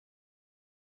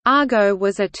Argo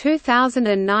was a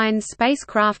 2009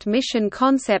 spacecraft mission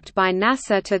concept by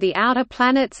NASA to the outer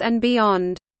planets and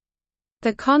beyond.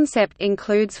 The concept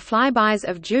includes flybys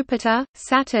of Jupiter,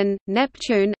 Saturn,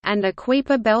 Neptune, and a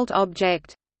Kuiper belt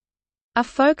object. A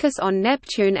focus on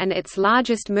Neptune and its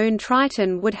largest moon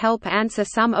Triton would help answer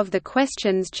some of the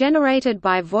questions generated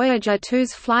by Voyager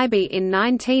 2's flyby in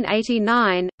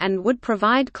 1989, and would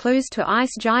provide clues to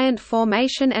ice giant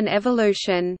formation and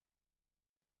evolution.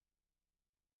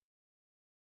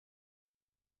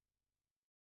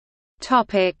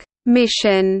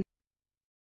 Mission.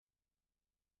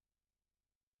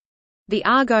 The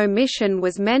Argo mission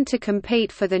was meant to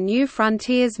compete for the New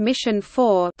Frontiers Mission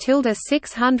for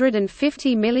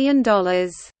 $650 million.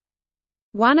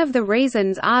 One of the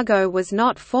reasons Argo was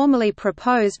not formally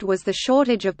proposed was the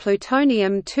shortage of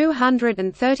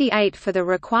plutonium-238 for the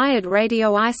required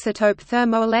radioisotope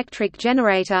thermoelectric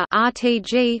generator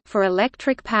for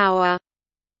electric power.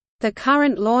 The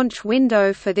current launch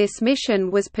window for this mission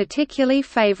was particularly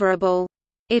favorable.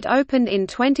 It opened in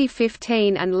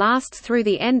 2015 and lasts through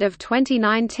the end of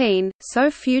 2019,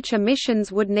 so future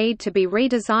missions would need to be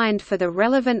redesigned for the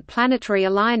relevant planetary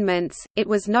alignments. It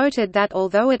was noted that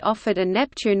although it offered a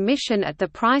Neptune mission at the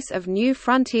price of New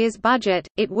Frontiers' budget,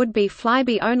 it would be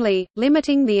flyby only,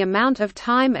 limiting the amount of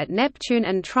time at Neptune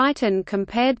and Triton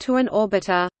compared to an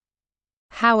orbiter.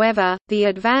 However, the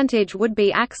advantage would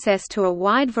be access to a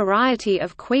wide variety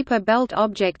of Kuiper belt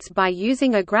objects by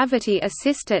using a gravity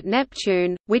assist at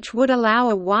Neptune, which would allow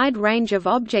a wide range of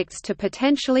objects to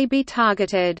potentially be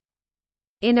targeted.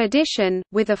 In addition,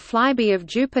 with a flyby of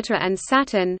Jupiter and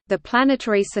Saturn, the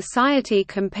Planetary Society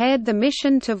compared the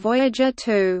mission to Voyager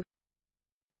 2.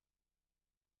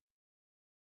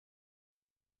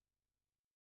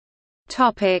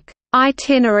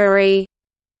 Itinerary.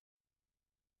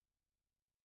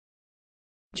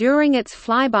 During its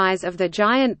flybys of the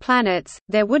giant planets,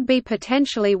 there would be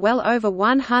potentially well over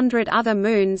 100 other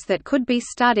moons that could be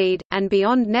studied, and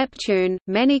beyond Neptune,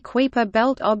 many Kuiper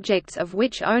belt objects of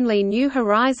which only New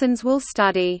Horizons will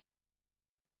study.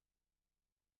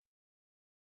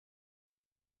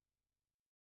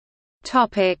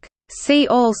 See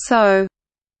also: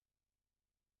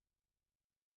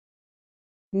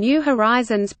 New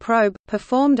Horizons probe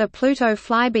performed a Pluto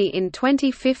flyby in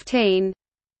 2015.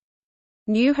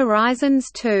 New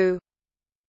Horizons 2